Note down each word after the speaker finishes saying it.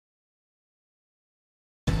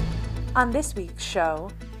On this week's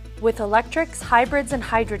show, with electrics, hybrids, and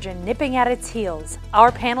hydrogen nipping at its heels,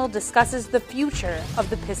 our panel discusses the future of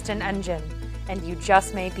the piston engine, and you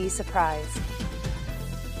just may be surprised.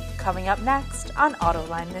 Coming up next on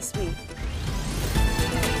Autoline This Week.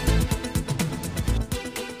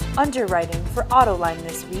 Underwriting for Autoline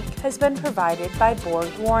This Week has been provided by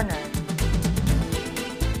Borg Warner.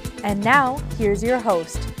 And now, here's your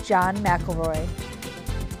host, John McElroy.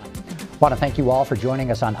 I want to thank you all for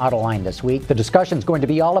joining us on Autoline this week. The discussion is going to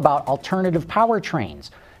be all about alternative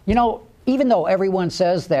powertrains. You know, even though everyone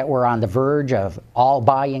says that we're on the verge of all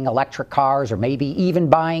buying electric cars or maybe even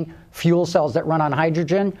buying fuel cells that run on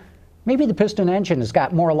hydrogen, maybe the piston engine has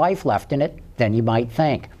got more life left in it than you might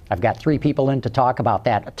think. I've got three people in to talk about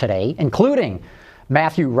that today, including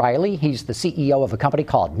Matthew Riley. He's the CEO of a company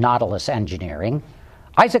called Nautilus Engineering.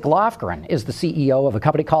 Isaac Lofgren is the CEO of a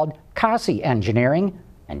company called Kasi Engineering.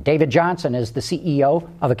 And David Johnson is the CEO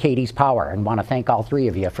of Acades Power, and want to thank all three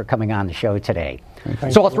of you for coming on the show today.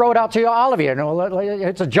 So I'll throw it out to all of you.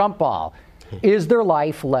 It's a jump ball. Is there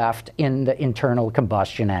life left in the internal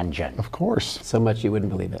combustion engine? Of course. So much you wouldn't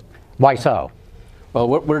believe it. Why so? Well,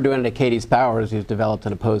 what we're doing at Acades Power is we've developed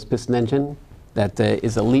an opposed piston engine that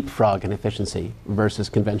is a leapfrog in efficiency versus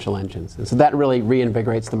conventional engines. And so that really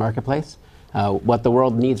reinvigorates the marketplace. What the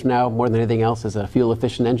world needs now more than anything else is a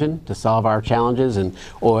fuel-efficient engine to solve our challenges in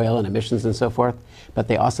oil and emissions and so forth, but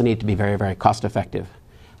they also need to be very, very cost-effective.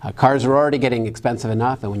 Cars are already getting expensive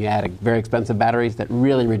enough, and when you add very expensive batteries, that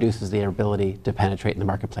really reduces their ability to penetrate in the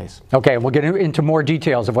marketplace. Okay, we'll get into more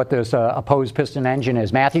details of what this opposed piston engine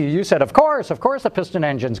is. Matthew, you said, of course, the piston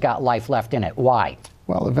engine's got life left in it. Why?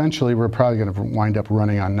 Well, eventually we're probably going to wind up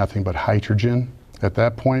running on nothing but hydrogen at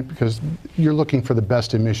that point, because you're looking for the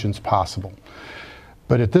best emissions possible.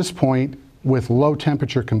 But at this point, with low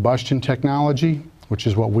temperature combustion technology, which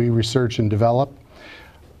is what we research and develop,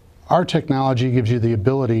 our technology gives you the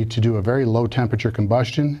ability to do a very low temperature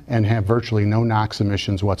combustion and have virtually no NOx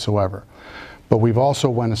emissions whatsoever. But we've also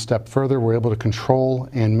went a step further. We're able to control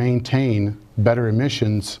and maintain better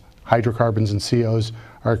emissions. Hydrocarbons and COs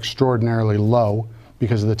are extraordinarily low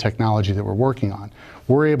because of the technology that we're working on.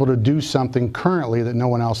 We're able to do something currently that no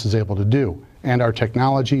one else is able to do. And our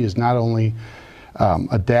technology is not only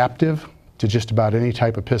adaptive to just about any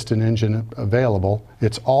type of piston engine available,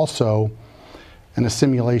 it's also an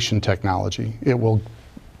assimilation technology. It will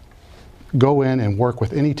go in and work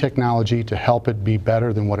with any technology to help it be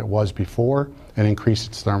better than what it was before and increase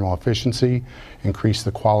its thermal efficiency, increase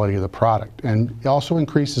the quality of the product, and it also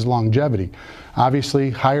increases longevity. Obviously,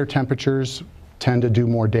 higher temperatures tend to do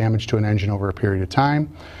more damage to an engine over a period of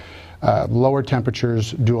time. Lower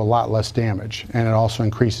temperatures do a lot less damage, and it also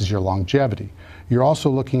increases your longevity. You're also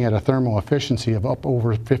looking at a thermal efficiency of up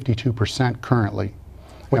over 52% currently.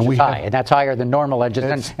 Which is high, and that's higher than normal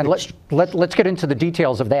engines. And let's get into the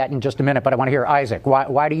details of that in just a minute, but I want to hear Isaac.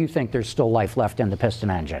 Why do you think there's still life left in the piston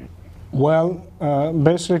engine? Well,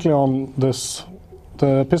 basically on this,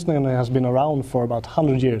 the piston engine has been around for about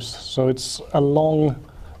 100 years, so it's a long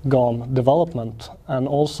gone development. And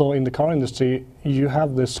also in the car industry, you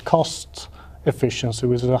have this cost efficiency,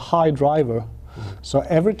 which is a high driver. So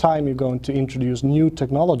every time you're going to introduce new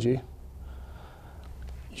technology,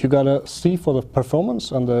 you got to see for the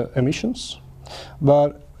performance and the emissions,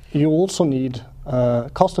 but you also need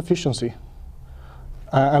cost efficiency.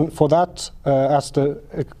 And for that, as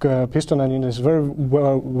the piston engine is very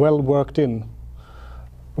well worked in,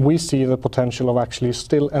 we see the potential of actually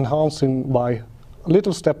still enhancing by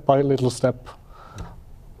little step by little step.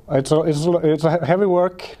 It's a heavy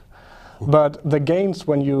work, but the gains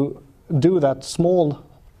when you do that small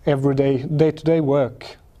everyday, day-to-day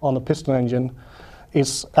work on a piston engine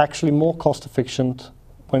is actually more cost efficient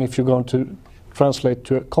when if you're going to translate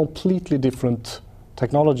to a completely different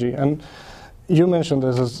technology. And you mentioned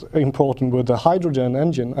this is important with the hydrogen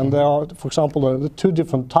engine, and there are, for example, the two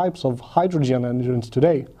different types of hydrogen engines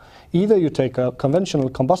today. Either you take a conventional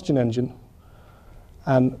combustion engine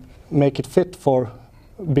and make it fit for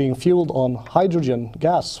being fueled on hydrogen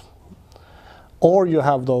gas, or you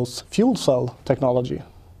have those fuel cell technology.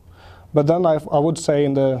 But then I would say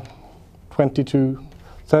in the 20 to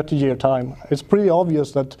 30 year time, it's pretty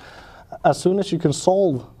obvious that as soon as you can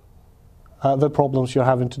solve the problems you're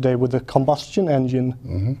having today with the combustion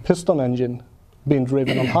engine, piston engine being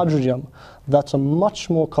driven on hydrogen, that's a much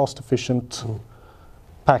more cost-efficient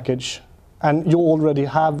package. And you already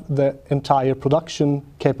have the entire production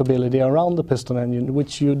capability around the piston engine,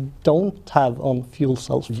 which you don't have on fuel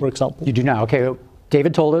cells, for example. You do not. Okay.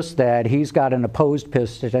 David told us that he's got an opposed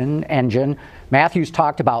piston engine. Matthew's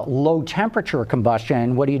talked about low temperature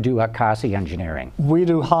combustion. What do you do at Kasi Engineering? We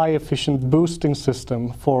do high efficient boosting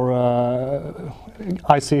system for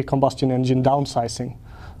IC combustion engine downsizing.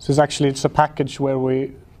 So it's a package where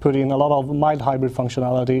we put in a lot of mild hybrid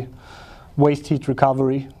functionality, waste heat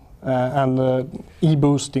recovery, and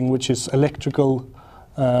e-boosting, which is electrical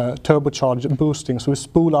turbocharger boosting. So we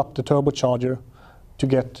spool up the turbocharger to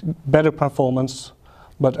get better performance,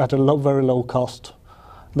 but at a very low cost.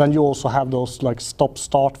 Then you also have those like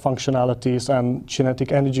stop-start functionalities and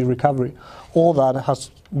kinetic energy recovery. All that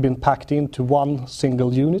has been packed into one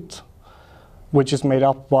single unit, which is made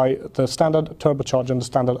up by the standard turbocharger and the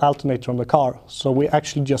standard alternator on the car. So we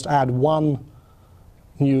actually just add one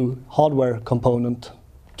new hardware component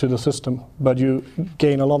to the system, but you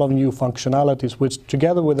gain a lot of new functionalities, which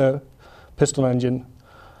together with a piston engine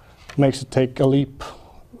makes it take a leap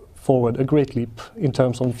forward, a great leap in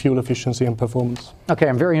terms of fuel efficiency and performance. Okay,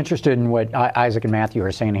 I'm very interested in what Isaac and Matthew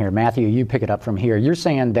are saying here. Matthew, you pick it up from here. You're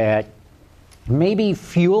saying that maybe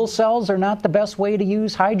fuel cells are not the best way to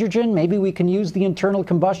use hydrogen. Maybe we can use the internal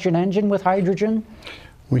combustion engine with hydrogen?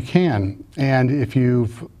 We can, and if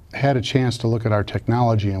you've had a chance to look at our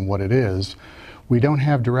technology and what it is, we don't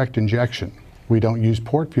have direct injection. We don't use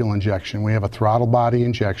port fuel injection. We have a throttle body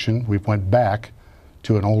injection. We've went back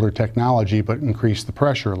to an older technology, but increased the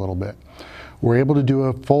pressure a little bit. We're able to do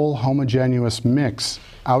a full homogeneous mix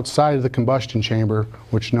outside of the combustion chamber,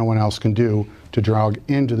 which no one else can do, to drag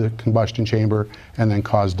into the combustion chamber and then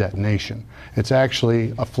cause detonation. It's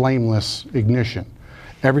actually a flameless ignition.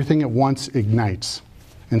 Everything at once ignites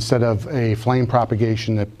instead of a flame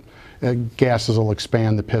propagation that gases will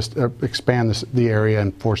expand the area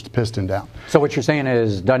and force the piston down. So what you're saying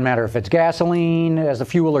is, doesn't matter if it's gasoline as a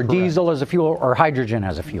fuel or Correct. diesel as a fuel or hydrogen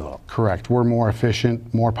as a fuel. Correct. We're more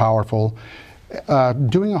efficient, more powerful.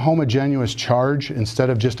 Doing a homogeneous charge instead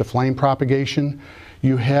of just a flame propagation,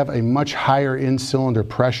 you have a much higher in-cylinder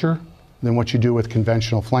pressure than what you do with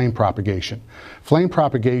conventional flame propagation. Flame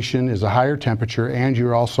propagation is a higher temperature, and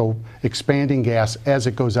you're also expanding gas as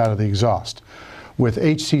it goes out of the exhaust. With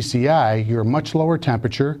HCCI, you're a much lower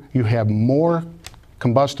temperature, you have more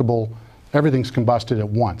combustible, everything's combusted at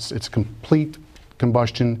once. It's complete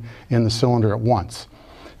combustion in the cylinder at once,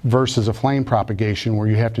 versus a flame propagation where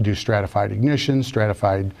you have to do stratified ignition,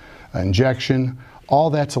 stratified injection.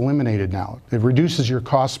 All that's eliminated now. It reduces your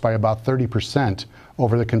costs by about 30%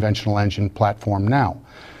 over the conventional engine platform now,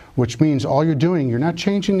 which means all you're doing, you're not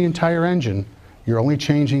changing the entire engine, you're only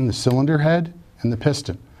changing the cylinder head and the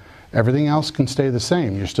piston. Everything else can stay the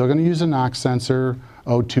same. You're still going to use a NOx sensor,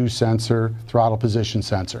 O2 sensor, throttle position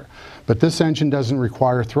sensor. But this engine doesn't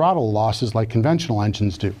require throttle losses like conventional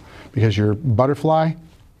engines do, because your butterfly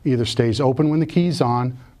either stays open when the key's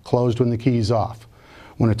on, closed when the key's off.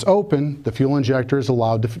 When it's open, the fuel injector is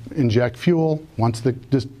allowed to inject fuel once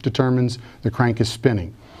this determines the crank is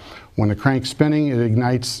spinning. When the crank's spinning, it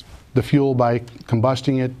ignites the fuel by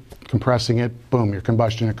combusting it, compressing it, boom, your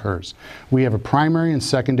combustion occurs. We have a primary and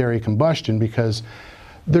secondary combustion because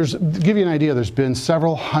to give you an idea, there's been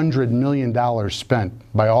several $100 million spent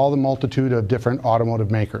by all the multitude of different automotive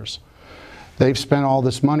makers. They've spent all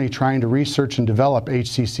this money trying to research and develop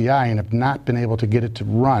HCCI and have not been able to get it to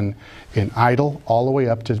run in idle all the way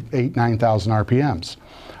up to 8,000, 9,000 RPMs.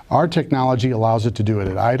 Our technology allows it to do it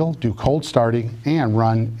at idle, do cold starting, and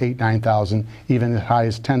run 8,000, 9,000, even as high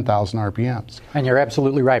as 10,000 RPMs. And you're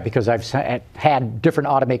absolutely right, because I've had different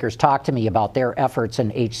automakers talk to me about their efforts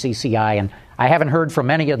in HCCI, and I haven't heard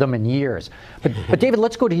from any of them in years. But David,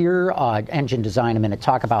 let's go to your engine design a minute,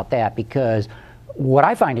 talk about that, because what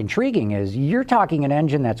I find intriguing is you're talking an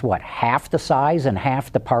engine that's, what, half the size and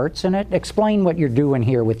half the parts in it? Explain what you're doing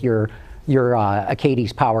here with your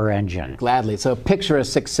Achates power engine. Gladly. So picture a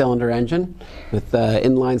 6-cylinder engine with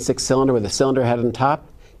inline 6-cylinder with a cylinder head on top.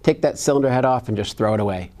 Take that cylinder head off and just throw it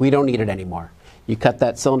away. We don't need it anymore. You cut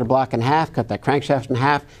that cylinder block in half, cut that crankshaft in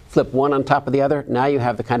half, flip one on top of the other. Now you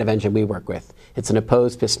have the kind of engine we work with. It's an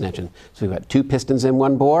opposed piston engine. So we've got 2 pistons in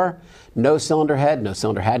one bore, no cylinder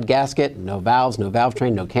head gasket, no valves, no valve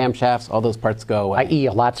train, no camshafts. All those parts go away. i.e.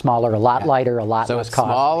 a lot smaller, a lot lighter, a lot so less it's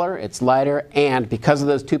costly. smaller, it's lighter, and because of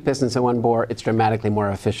those 2 pistons in one bore, it's dramatically more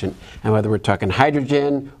efficient. And whether we're talking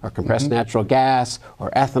hydrogen or compressed natural gas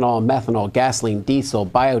or ethanol, methanol, gasoline, diesel,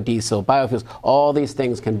 biodiesel, biofuels, all these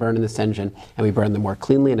things can burn in this engine, and we burn them more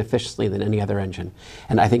cleanly and efficiently than any other engine.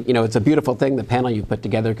 And I think, it's a beautiful thing, the panel you put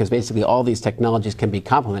together, because basically all these technologies can be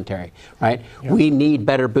complementary, right? Yeah. We need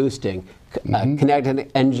better boosting. Connected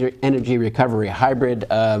energy recovery, hybrid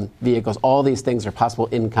vehicles, all these things are possible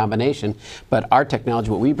in combination. But our technology,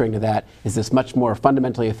 what we bring to that, is this much more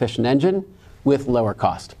fundamentally efficient engine with lower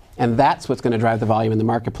cost. And that's what's going to drive the volume in the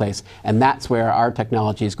marketplace. And that's where our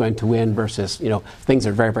technology is going to win versus, things that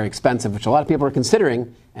are very, very expensive, which a lot of people are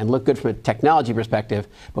considering and look good from a technology perspective.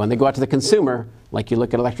 But when they go out to the consumer, like you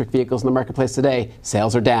look at electric vehicles in the marketplace today,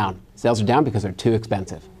 sales are down. Sales are down because they're too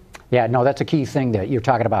expensive. Yeah, no, that's a key thing that you're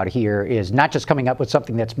talking about here is not just coming up with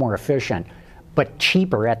something that's more efficient, but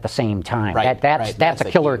cheaper at the same time. Right, that's a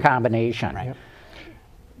killer combination. Right.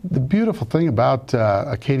 The beautiful thing about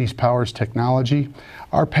Acades Power's technology,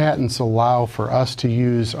 our patents allow for us to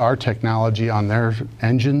use our technology on their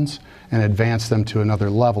engines and advance them to another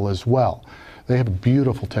level as well. They have a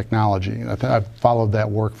beautiful technology. I've followed that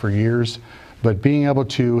work for years, but being able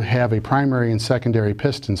to have a primary and secondary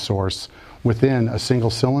piston source within a single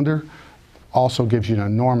cylinder also gives you an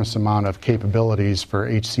enormous amount of capabilities for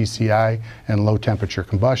HCCI and low temperature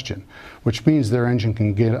combustion, which means their engine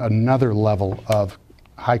can get another level of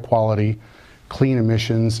high quality, clean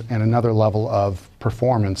emissions, and another level of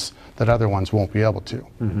performance that other ones won't be able to.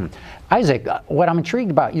 Mm-hmm. Isaac, what I'm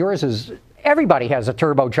intrigued about yours is everybody has a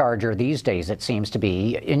turbocharger these days, it seems to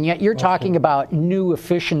be, and yet you're talking about new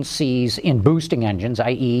efficiencies in boosting engines,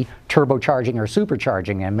 i.e. turbocharging or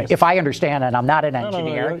supercharging them, if I understand, and I'm not an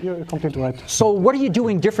engineer. No, you're completely right. So what are you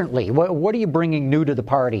doing differently? What are you bringing new to the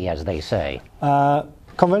party, as they say?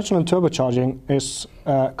 Conventional turbocharging is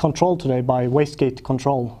controlled today by wastegate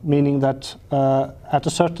control, meaning that at a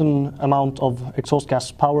certain amount of exhaust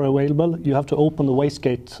gas power available, you have to open the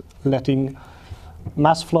wastegate, letting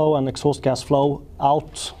mass flow and exhaust gas flow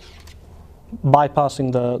out,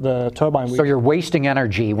 bypassing the turbine. So you're wasting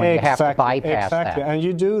energy when you have to bypass that. Exactly, and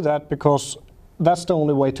you do that because that's the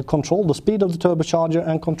only way to control the speed of the turbocharger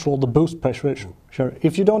and control the boost pressure.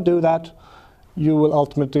 If you don't do that, you will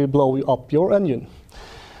ultimately blow up your engine.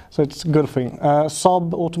 So it's a good thing.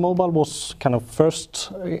 Saab Automobile was kind of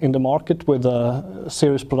first in the market with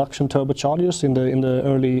series production turbochargers in the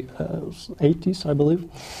early 80s, I believe.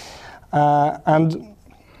 And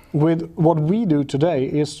with what we do today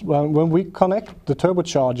is when we connect the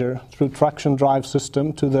turbocharger through traction drive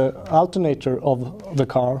system to the alternator of the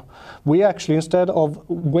car, we actually, instead of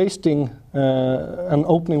wasting and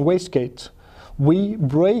opening wastegate, we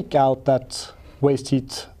break out that waste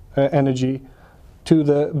heat energy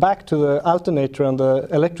back to the alternator and the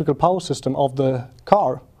electrical power system of the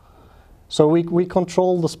car. So we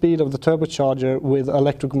control the speed of the turbocharger with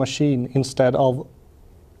electric machine instead of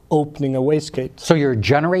opening a wastegate. So you're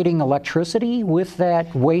generating electricity with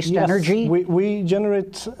that waste energy? We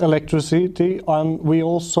generate electricity, and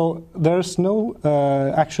there's no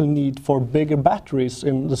actual need for bigger batteries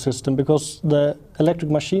in the system because the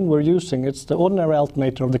electric machine we're using, it's the ordinary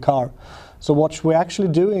alternator of the car. So what we're actually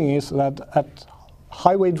doing is that at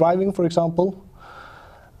highway driving, for example,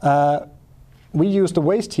 we use the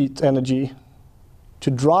waste heat energy to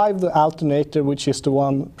drive the alternator, which is the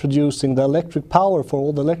one producing the electric power for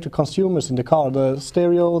all the electric consumers in the car, the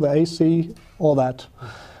stereo, the AC, all that.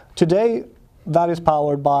 Today, that is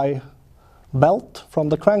powered by belt from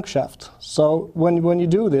the crankshaft. So when you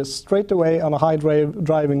do this, straight away on a high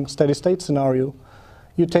driving steady state scenario,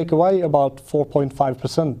 you take away about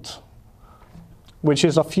 4.5%, which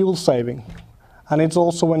is a fuel saving. And it's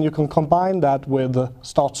also when you can combine that with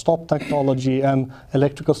start-stop technology and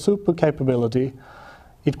electrical super capability,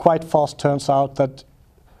 it quite fast turns out that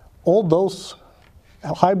all those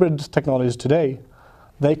hybrid technologies today,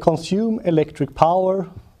 they consume electric power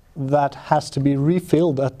that has to be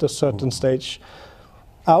refilled at a certain stage.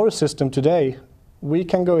 Our system today, we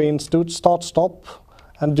can go in, start-stop,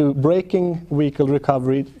 and do braking, vehicle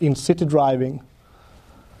recovery in city driving.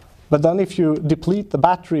 But then if you deplete the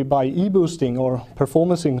battery by e-boosting or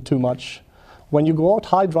performancing too much, when you go out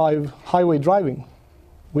highway driving,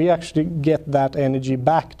 we actually get that energy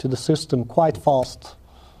back to the system quite fast.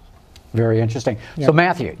 Very interesting. Yeah. So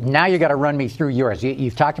Matthew, now you got to run me through yours.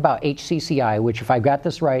 You've talked about HCCI, which, if I've got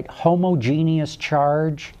this right, homogeneous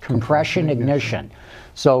charge compression ignition.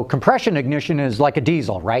 So compression ignition is like a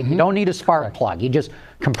diesel, right? Mm-hmm. You don't need a spark plug. You just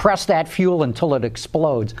compress that fuel until it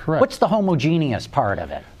explodes. Correct. What's the homogeneous part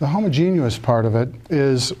of it? The homogeneous part of it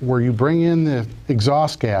is where you bring in the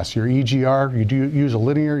exhaust gas, your EGR. You do use a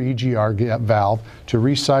linear EGR valve to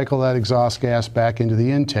recycle that exhaust gas back into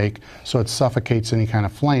the intake so it suffocates any kind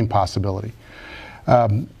of flame possibility.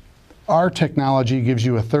 Our technology gives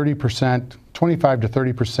you a 30%, 25 to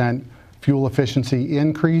 30% fuel efficiency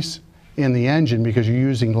increase in the engine because you're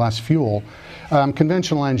using less fuel.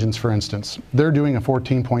 Conventional engines, for instance, they're doing a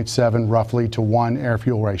 14.7 roughly to 1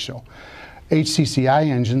 air-fuel ratio. HCCI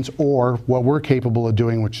engines, or what we're capable of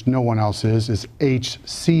doing, which no one else is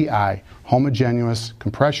HCI, homogeneous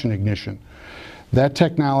compression ignition. That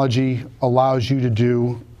technology allows you to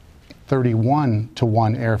do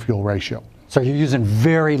 31-to-1 air-fuel ratio. So you're using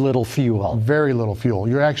very little fuel. Very little fuel.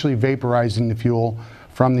 You're actually vaporizing the fuel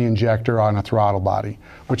from the injector on a throttle body,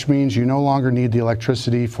 which means you no longer need the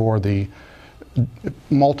electricity for the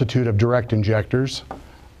multitude of direct injectors,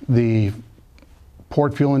 the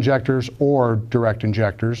port fuel injectors or direct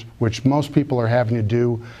injectors, which most people are having to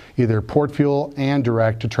do either port fuel and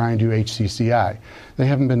direct to try and do HCCI. They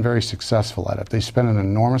haven't been very successful at it. They spend an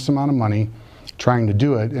enormous amount of money trying to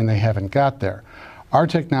do it, and they haven't got there. Our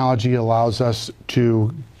technology allows us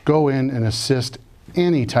to go in and assist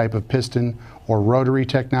any type of piston or rotary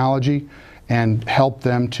technology and help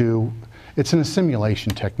them to, it's an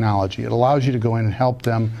assimilation technology. It allows you to go in and help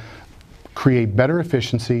them create better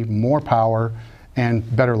efficiency, more power,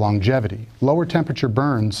 and better longevity. Lower temperature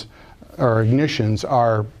burns or ignitions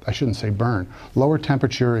are, I shouldn't say burn, lower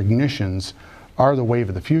temperature ignitions are the wave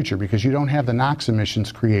of the future because you don't have the NOx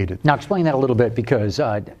emissions created. Now explain that a little bit because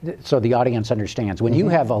so the audience understands. When you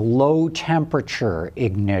have a low temperature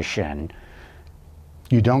ignition,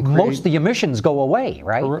 you don't create, most of the emissions go away,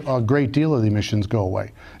 right? A great deal of the emissions go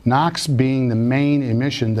away. NOx being the main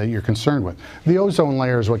emission that you're concerned with. The ozone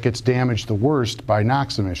layer is what gets damaged the worst by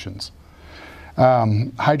NOx emissions.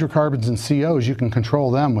 Hydrocarbons and COs, you can control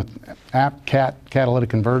them with catalytic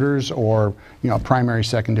converters or primary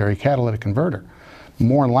secondary catalytic converter,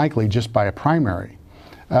 more than likely just by a primary.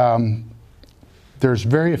 There's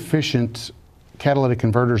very efficient catalytic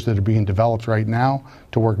converters that are being developed right now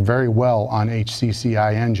to work very well on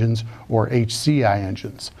HCCI engines or HCI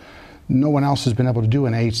engines. No one else has been able to do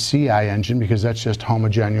an HCI engine because that's just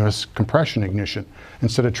homogeneous compression ignition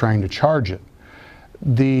instead of trying to charge it.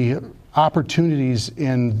 The opportunities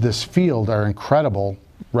in this field are incredible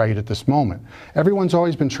right at this moment. Everyone's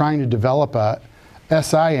always been trying to develop a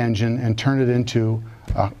SI engine and turn it into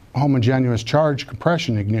a homogeneous charge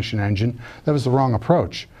compression ignition engine. That was the wrong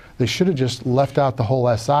approach. They should have just left out the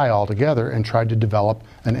whole SI altogether and tried to develop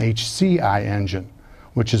an HCI engine,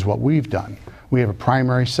 which is what we've done. We have a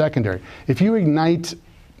primary, secondary. If you ignite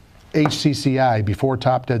HCCI before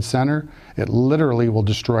top dead center, it literally will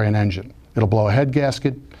destroy an engine. It'll blow a head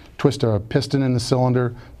gasket, twist a piston in the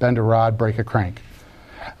cylinder, bend a rod, break a crank.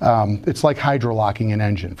 It's like hydrolocking an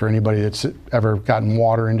engine. For anybody that's ever gotten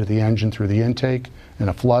water into the engine through the intake in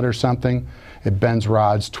a flood or something, it bends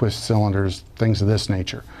rods, twists cylinders, things of this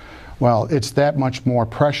nature. Well, it's that much more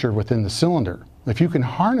pressure within the cylinder. If you can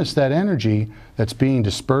harness that energy that's being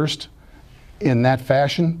dispersed in that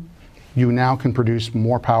fashion, you now can produce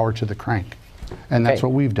more power to the crank. And that's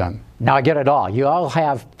what we've done. Now I get it all. You all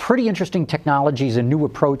have pretty interesting technologies and new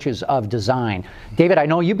approaches of design. David, I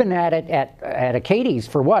know you've been at it at Acades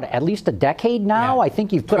for what, at least a decade now? Yeah. I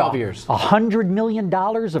think you've put 12 years. $100 million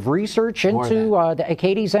of research into the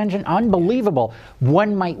Acades engine. Unbelievable.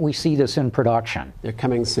 When might we see this in production? They're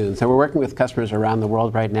coming soon. So we're working with customers around the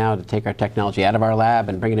world right now to take our technology out of our lab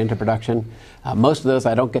and bring it into production. Most of those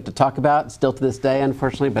I don't get to talk about still to this day,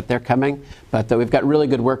 unfortunately, but they're coming. But we've got really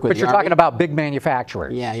good work with But you're talking about big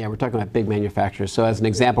manufacturers. Yeah, we're talking about big manufacturers. So as an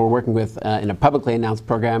example, we're working with, in a publicly announced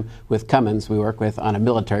program with Cummins, we work with on a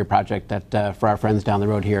military project that for our friends down the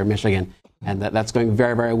road here in Michigan. And that's going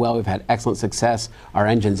very, very well. We've had excellent success. Our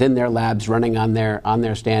engine's in their labs, running on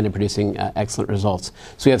their stand and producing excellent results.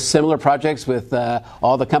 So we have similar projects with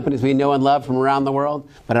all the companies we know and love from around the world,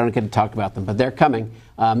 but I don't get to talk about them. But they're coming.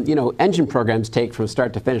 Engine programs take from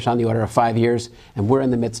start to finish on the order of 5 years, and we're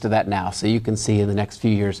in the midst of that now. So you can see in the next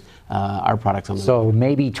few years our products on the So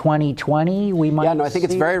maybe 2020 we might. Yeah, no, I think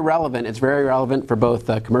it's very relevant. It's very relevant for both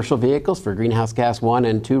commercial vehicles, for greenhouse gas 1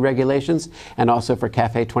 and 2 regulations, and also for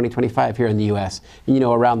CAFE 2025 here in the U.S. And,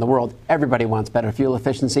 around the world, everybody wants better fuel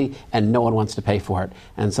efficiency, and no one wants to pay for it.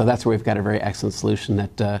 And so that's where we've got a very excellent solution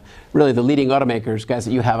that really the leading automakers, guys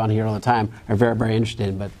that you have on here all the time, are very, very interested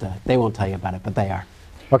in, but they won't tell you about it, but they are.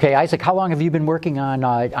 Okay, Isaac, how long have you been working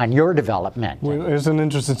on your development? It's an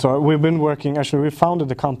interesting story. We've been working, actually, we founded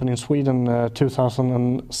the company in Sweden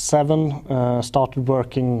 2007, started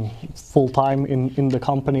working full-time in the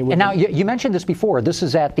company. And now, you mentioned this before. This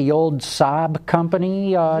is at the old Saab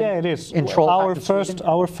company? Yeah, it is. In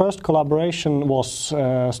our first collaboration was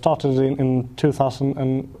started in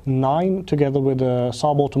 2009 together with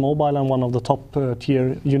Saab Automobile and one of the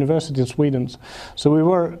top-tier universities in Sweden. So we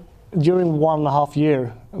were during 1.5 years,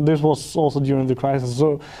 this was also during the crisis,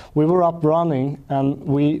 so we were up running and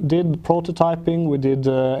we did prototyping, we did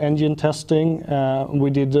engine testing, we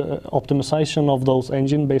did optimization of those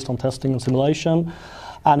engines based on testing and simulation,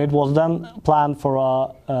 and it was then planned for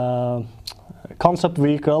a concept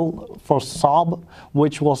vehicle for Saab,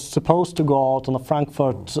 which was supposed to go out on a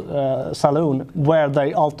Frankfurt saloon, where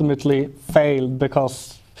they ultimately failed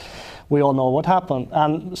because we all know what happened.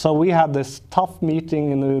 And so we had this tough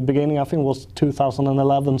meeting in the beginning, I think it was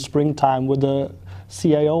 2011 springtime, with the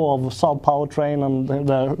CIO of Saab Powertrain and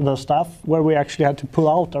the staff, where we actually had to pull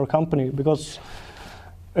out our company because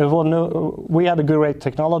we had a great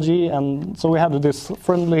technology, and so we had this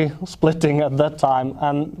friendly splitting at that time.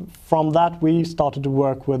 And from that, we started to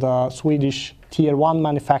work with a Swedish Tier 1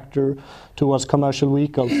 manufacturer towards commercial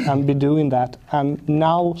vehicles and be doing that. And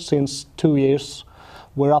now, since 2 years,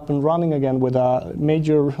 we're up and running again with a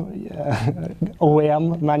major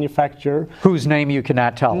OEM manufacturer. Whose name you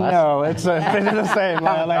cannot tell us. No, it's pretty the same.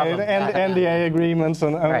 NDA agreements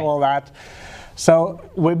and right. All that. So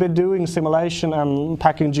we've been doing simulation and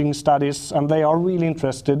packaging studies, and they are really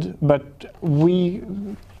interested. But we,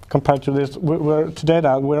 compared to this, we're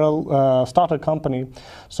a startup company.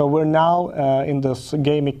 So we're now in this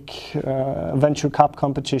GAMIC Venture Cup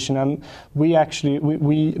competition, and we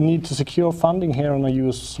need to secure funding here on the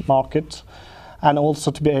US market, and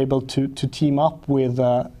also to be able to team up with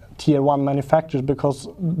Tier 1 manufacturers, because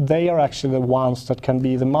they are actually the ones that can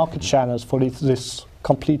be the market channels for this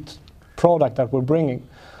complete product that we're bringing.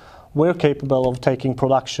 We're capable of taking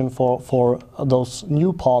production for those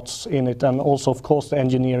new parts in it, and also, of course, the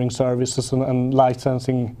engineering services and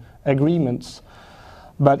licensing agreements.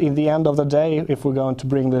 But in the end of the day, if we're going to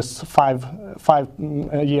bring this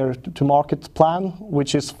five-year to market plan,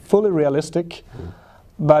 which is fully realistic,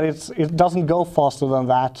 but it doesn't go faster than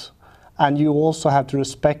that. And you also have to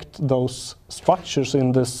respect those structures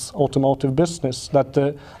in this automotive business, that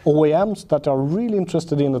the OEMs that are really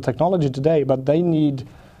interested in the technology today, but they need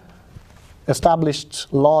established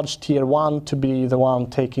large Tier 1 to be the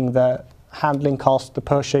one taking the handling cost, the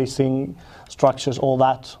purchasing structures, all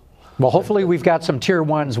that. Well, hopefully we've got some Tier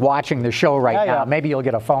 1s watching the show right now. Maybe you'll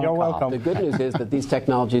get a phone call. You're welcome. The good news is that these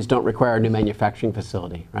technologies don't require a new manufacturing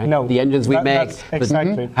facility, right? No. The engines we make,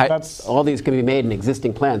 exactly. All these can be made in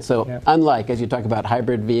existing plants. So unlike, as you talk about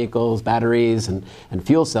hybrid vehicles, batteries, and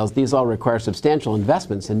fuel cells, these all require substantial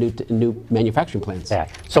investments in new manufacturing plants. Yeah.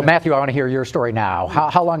 So Matthew, I want to hear your story now.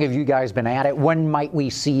 How long have you guys been at it? When might we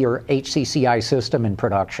see your HCCI system in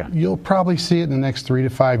production? You'll probably see it in the next 3 to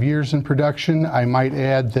 5 years in production. I might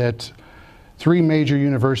add that 3 major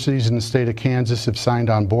universities in the state of Kansas have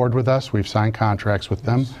signed on board with us. We've signed contracts with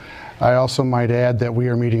them. I also might add that we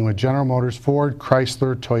are meeting with General Motors, Ford,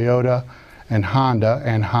 Chrysler, Toyota, and Honda,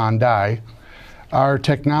 and Hyundai. Our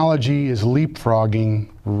technology is leapfrogging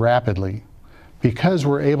rapidly. Because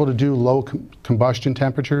we're able to do low combustion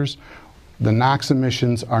temperatures, the NOx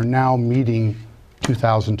emissions are now meeting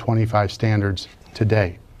 2025 standards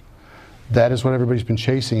today. That is what everybody's been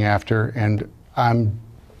chasing after, and I'm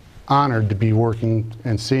honored to be working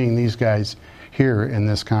and seeing these guys here in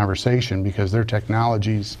this conversation, because their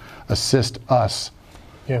technologies assist us.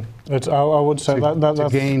 Yeah, I would say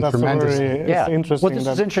that's gain tremendous. Interesting. Well, this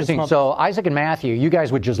is interesting. So Isaac and Matthew, you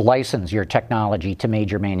guys would just license your technology to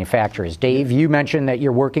major manufacturers. Dave, you mentioned that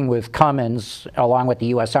you're working with Cummins along with the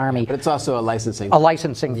U.S. Army. But it's also a licensing. A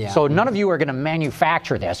licensing. Yeah. So none of you are going to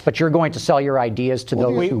manufacture this, but you're going to sell your ideas to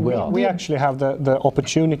those who will. We actually have the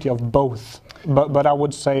opportunity of both. But I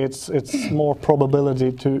would say it's more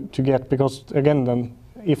probability to get, because again, then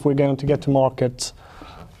if we're going to get to market,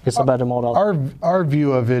 it's a better model. Our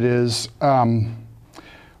view of it is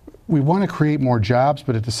we want to create more jobs,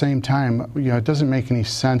 but at the same time, it doesn't make any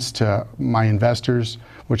sense to my investors,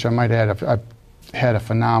 which I might add, I've had a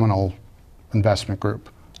phenomenal investment group.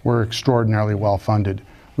 We're extraordinarily well funded.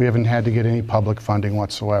 We haven't had to get any public funding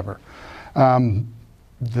whatsoever.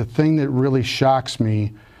 The thing that really shocks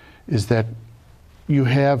me is that you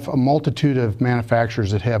have a multitude of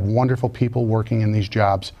manufacturers that have wonderful people working in these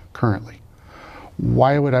jobs currently.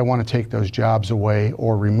 Why would I want to take those jobs away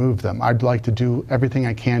or remove them? I'd like to do everything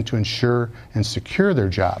I can to ensure and secure their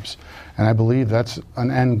jobs. And I believe that's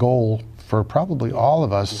an end goal for probably all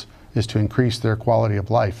of us, is to increase their quality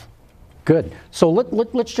of life. Good. So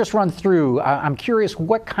let's just run through. I'm curious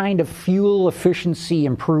what kind of fuel efficiency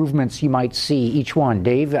improvements you might see each one.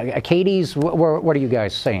 Dave, Katie's, what are you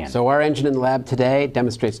guys saying? So our engine in the lab today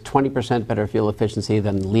demonstrates 20% better fuel efficiency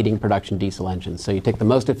than leading production diesel engines. So you take the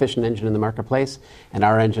most efficient engine in the marketplace, and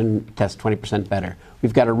our engine tests 20% better.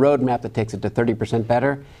 We've got a roadmap that takes it to 30%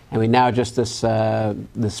 better, and we now just this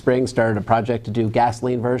spring started a project to do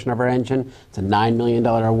gasoline version of our engine. It's a $9 million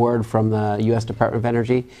award from the U.S. Department of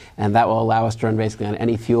Energy, and that will allow us to run basically on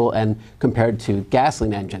any fuel, and compared to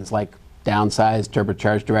gasoline engines like downsized,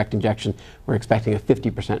 turbocharged direct injection, we're expecting a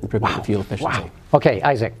 50% improvement in fuel efficiency. Wow. Okay,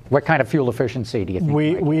 Isaac, what kind of fuel efficiency do you think?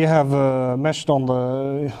 We have measured on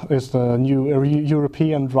the new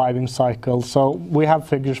European driving cycle. So we have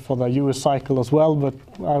figures for the US cycle as well, but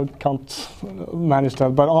I can't manage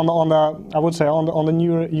that. But I would say on the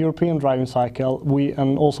new European driving cycle,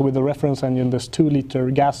 and also with the reference engine, this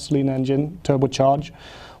 2-liter gasoline engine turbocharged,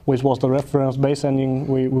 which was the reference base engine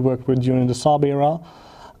we worked with during the Saab era.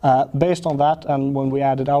 Based on that, and when we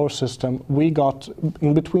added our system, we got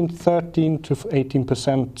in between 13 to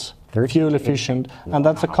 18% fuel efficient, and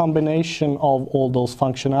that's a combination of all those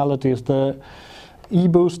functionalities. The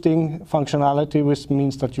e-boosting functionality, which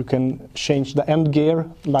means that you can change the end gear,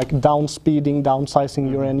 like down speeding, downsizing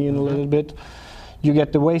your engine a little bit. You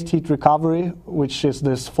get the waste heat recovery, which is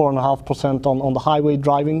this 4.5% on the highway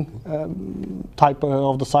driving type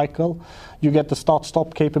of the cycle. You get the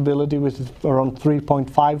start-stop capability, which is around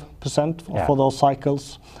 3.5% for those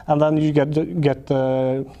cycles. And then you get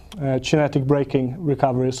the kinetic braking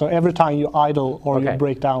recovery. So every time you idle or you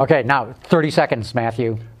break down. Okay, now 30 seconds,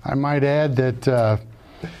 Matthew. I might add that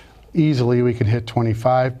easily we could hit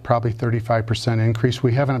 25, probably 35% increase.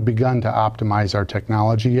 We haven't begun to optimize our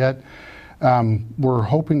technology yet. We're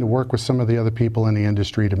hoping to work with some of the other people in the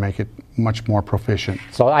industry to make it much more proficient.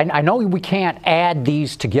 So I know we can't add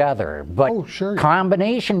these together, but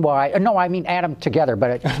combination-wise, no, I mean add them together,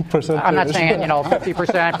 but I'm not saying,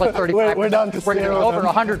 50% plus 35%. We're down to zero. Over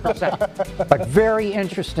 100%. But very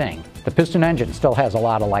interesting. The piston engine still has a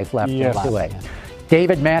lot of life left to it.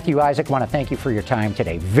 David, Matthew, Isaac, want to thank you for your time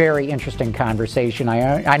today. Very interesting conversation.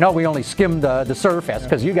 I know we only skimmed the surface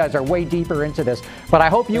because you guys are way deeper into this, but I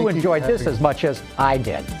hope you enjoyed this as much as I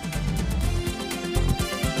did.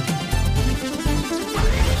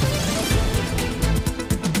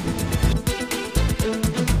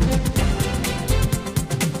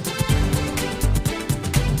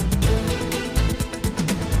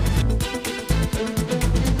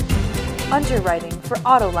 Underwriting for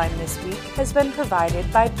Autoline this week has been provided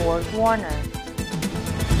by Borg Warner.